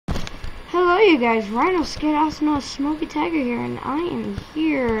you guys, Rhino Skid Arsenal Smoky Tiger here, and I am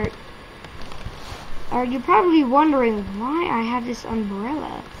here. You're probably wondering why I have this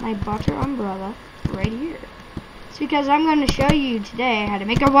umbrella, my butter umbrella, right here. It's because I'm going to show you today how to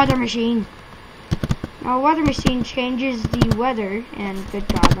make a weather machine. Now, a weather machine changes the weather, and good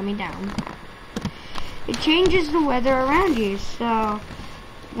God, let me down. It changes the weather around you, so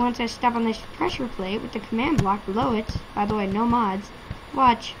once I step on this pressure plate with the command block below it, by the way, no mods,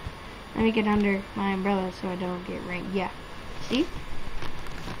 watch. Let me get under my umbrella so I don't get rain. Yeah, see?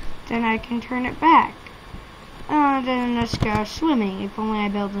 Then I can turn it back. Then let's go swimming. If only I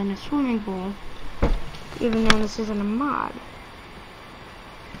built in a swimming pool, even though this isn't a mod.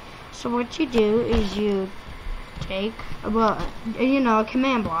 So what you do is you take, a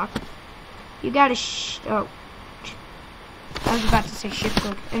command block. You gotta oh, I was about to say shift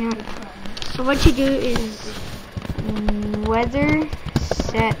click. Anyway, so what you do is weather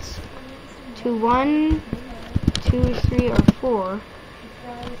sets to 1, 2, 3, or 4.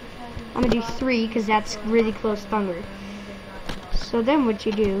 I'm gonna do 3 because that's really close thunder. So then what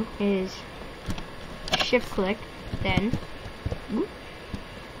you do is shift click, then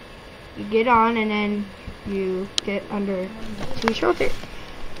you get on, and then you get under to shoulder.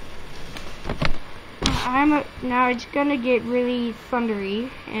 Now it's gonna get really thundery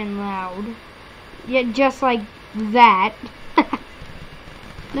and loud. Yeah, just like that.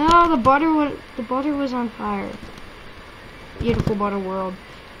 No, the butter was on fire. Beautiful butter world.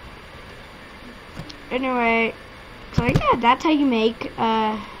 Anyway, so yeah, that's how you make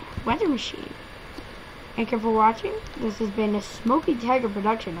a weather machine. Thank you for watching. This has been a Smoky Tiger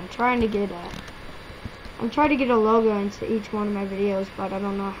production. I'm trying to get a logo into each one of my videos, but I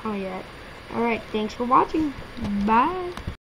don't know how yet. Alright, thanks for watching. Bye.